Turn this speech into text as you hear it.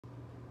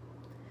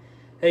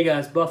Hey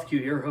guys, Buffaque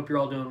here. Hope you're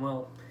all doing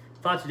well.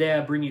 Thought today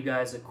I'd bring you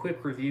guys a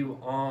quick review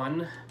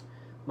on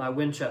my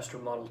Winchester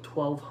model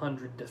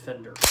 1200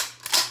 Defender.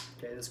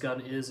 Okay, this gun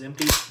is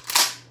empty,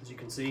 as you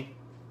can see.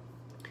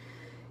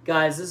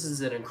 Guys, this is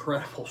an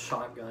incredible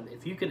shotgun.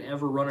 If you can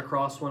ever run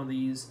across one of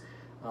these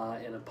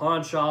in a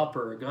pawn shop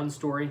or a gun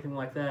store or anything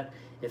like that,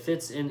 if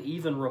it's in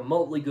even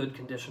remotely good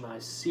condition, I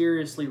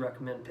seriously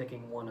recommend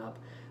picking one up.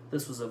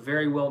 This was a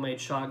very well-made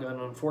shotgun,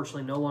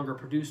 unfortunately no longer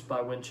produced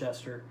by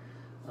Winchester.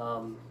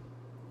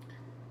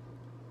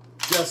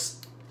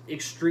 Just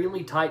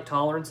extremely tight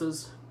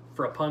tolerances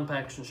for a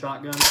pump-action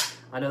shotgun.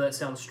 I know that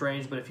sounds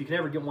strange, but if you can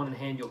ever get one in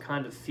hand, you'll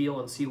kind of feel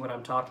and see what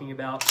I'm talking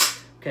about.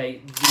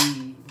 Okay,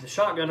 the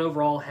shotgun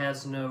overall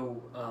has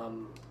no,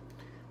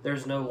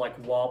 there's no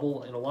like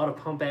wobble, and a lot of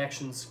pump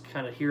actions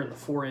kind of here in the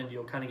forend,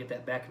 you'll kind of get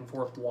that back and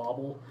forth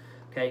wobble.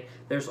 Okay,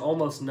 there's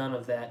almost none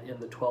of that in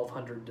the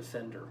 1200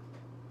 Defender.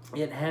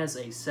 It has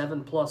a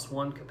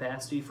 7+1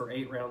 capacity for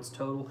 8 rounds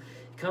total.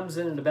 It comes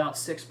in at about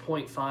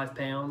 6.5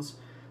 pounds.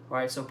 All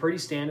right, so pretty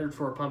standard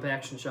for a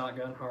pump-action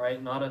shotgun. All right,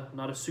 not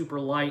a super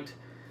light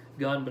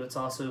gun, but it's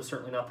also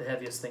certainly not the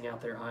heaviest thing out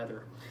there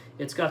either.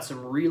 It's got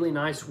some really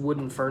nice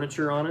wooden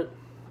furniture on it.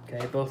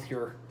 Okay, both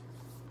your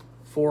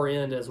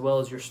forend as well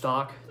as your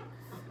stock.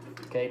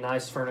 Okay,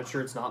 nice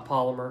furniture. It's not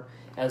polymer,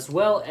 as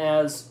well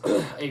as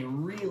a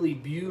really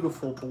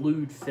beautiful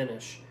blued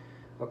finish.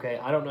 Okay,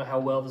 I don't know how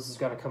well this is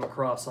going to come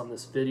across on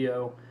this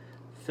video,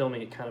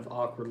 filming it kind of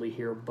awkwardly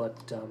here,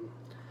 but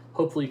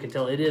hopefully you can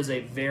tell it is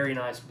a very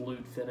nice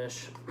blued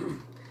finish.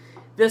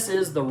 This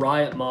is the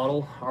Riot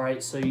model. All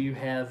right, so you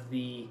have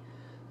the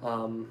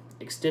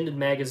extended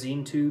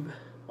magazine tube,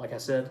 like I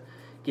said,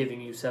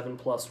 giving you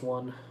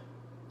 7+1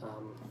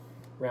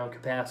 round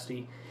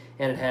capacity,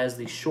 and it has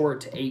the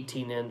short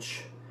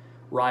 18-inch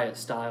Riot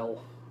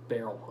style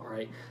barrel. All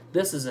right,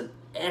 this is an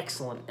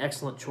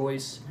excellent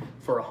choice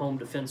for a home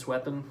defense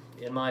weapon,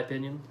 in my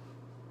opinion.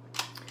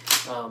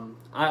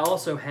 I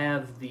also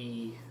have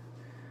the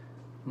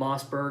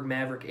Mossberg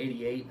Maverick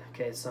 88.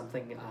 Okay, it's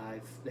something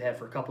I've had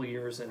for a couple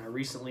years, and I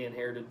recently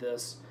inherited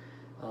this.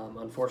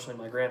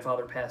 Unfortunately, my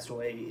grandfather passed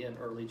away in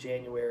early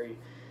January.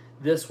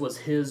 This was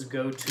his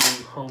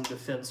go-to home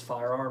defense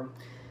firearm.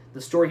 The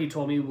story he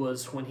told me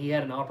was when he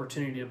had an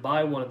opportunity to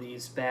buy one of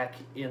these back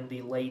in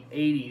the late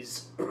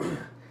 80s.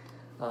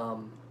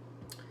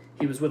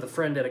 He was with a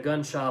friend at a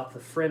gun shop.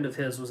 The friend of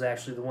his was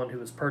actually the one who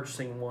was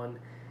purchasing one,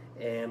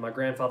 and my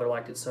grandfather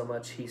liked it so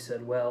much, he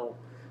said, well,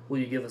 will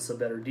you give us a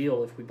better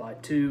deal if we buy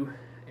two?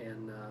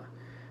 And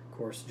of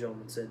course the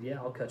gentleman said, yeah,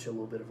 I'll cut you a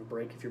little bit of a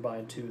break if you're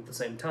buying two at the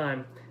same time.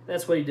 And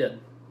that's what he did.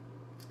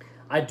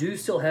 I do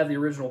still have the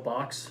original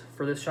box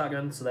for this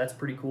shotgun, so that's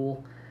pretty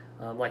cool.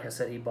 Like I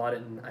said, he bought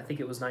it in, I think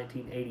it was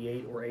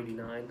 1988 or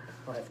 89.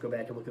 I'll have to go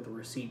back and look at the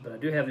receipt, but I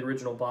do have the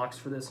original box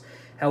for this.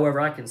 However,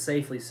 I can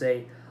safely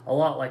say, a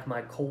lot like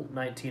my Colt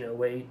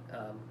 1908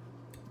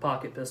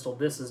 pocket pistol,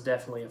 this is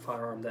definitely a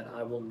firearm that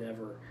I will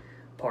never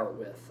part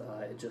with.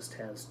 It just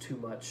has too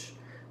much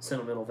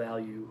sentimental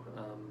value,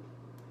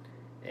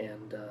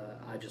 and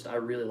I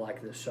really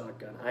like this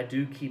shotgun. I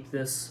do keep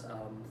this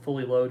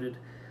fully loaded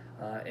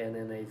and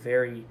in a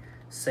very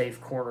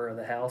safe corner of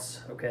the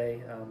house.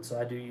 Okay, so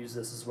I do use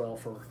this as well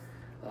for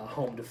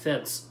home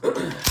defense.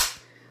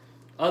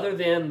 Other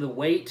than the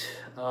weight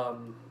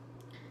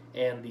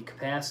and the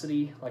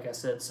capacity, like I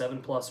said,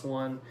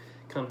 7+1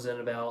 comes in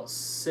about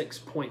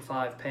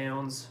 6.5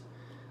 pounds.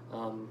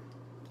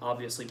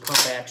 Obviously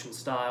pump action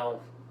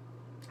style,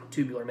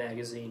 tubular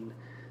magazine,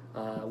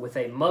 with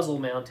a muzzle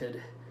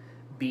mounted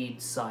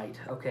bead sight.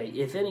 Okay,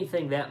 if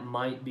anything, that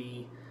might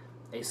be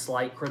a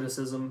slight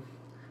criticism.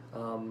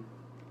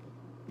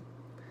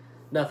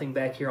 Nothing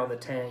back here on the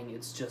tang,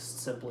 it's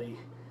just simply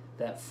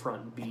that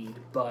front bead.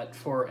 But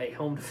for a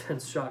home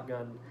defense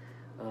shotgun,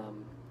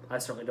 I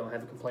certainly don't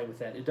have a complaint with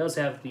that. It does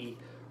have the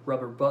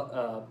rubber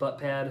butt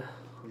pad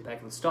on the back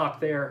of the stock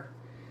there.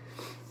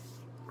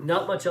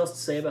 Not much else to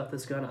say about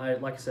this gun.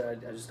 Like I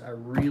said, I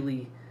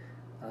really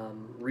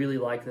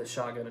like this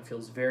shotgun. It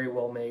feels very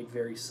well made,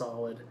 very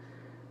solid.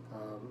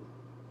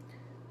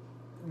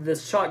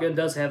 This shotgun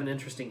does have an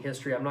interesting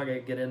history. I'm not going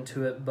to get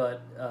into it,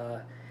 but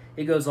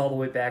it goes all the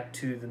way back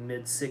to the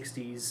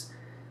mid-'60s,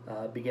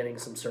 beginning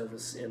some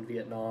service in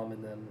Vietnam,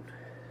 and then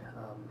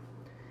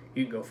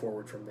you can go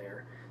forward from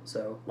there.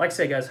 So, like I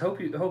say, guys, hope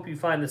you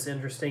find this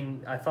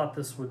interesting. I thought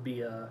this would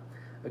be a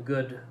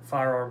good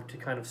firearm to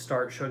kind of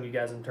start showing you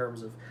guys in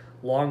terms of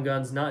long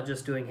guns, not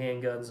just doing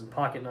handguns and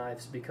pocket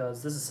knives,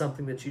 because this is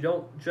something that you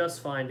don't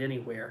just find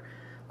anywhere.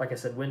 Like I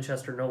said,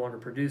 Winchester no longer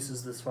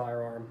produces this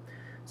firearm,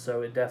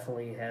 so it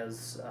definitely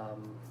has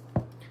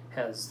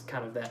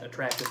kind of that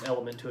attractive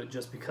element to it,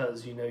 just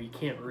because you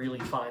can't really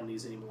find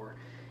these anymore.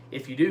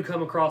 If you do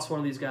come across one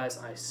of these guys,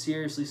 I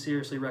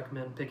seriously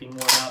recommend picking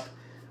one up.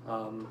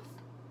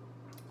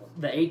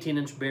 The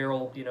 18-inch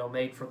barrel,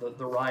 made for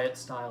the Riot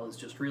style, is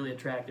just really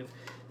attractive.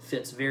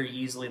 Fits very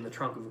easily in the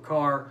trunk of a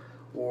car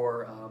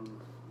or,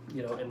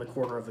 in the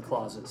corner of the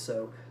closet.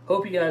 So,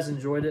 hope you guys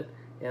enjoyed it,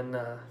 and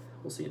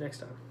we'll see you next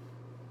time.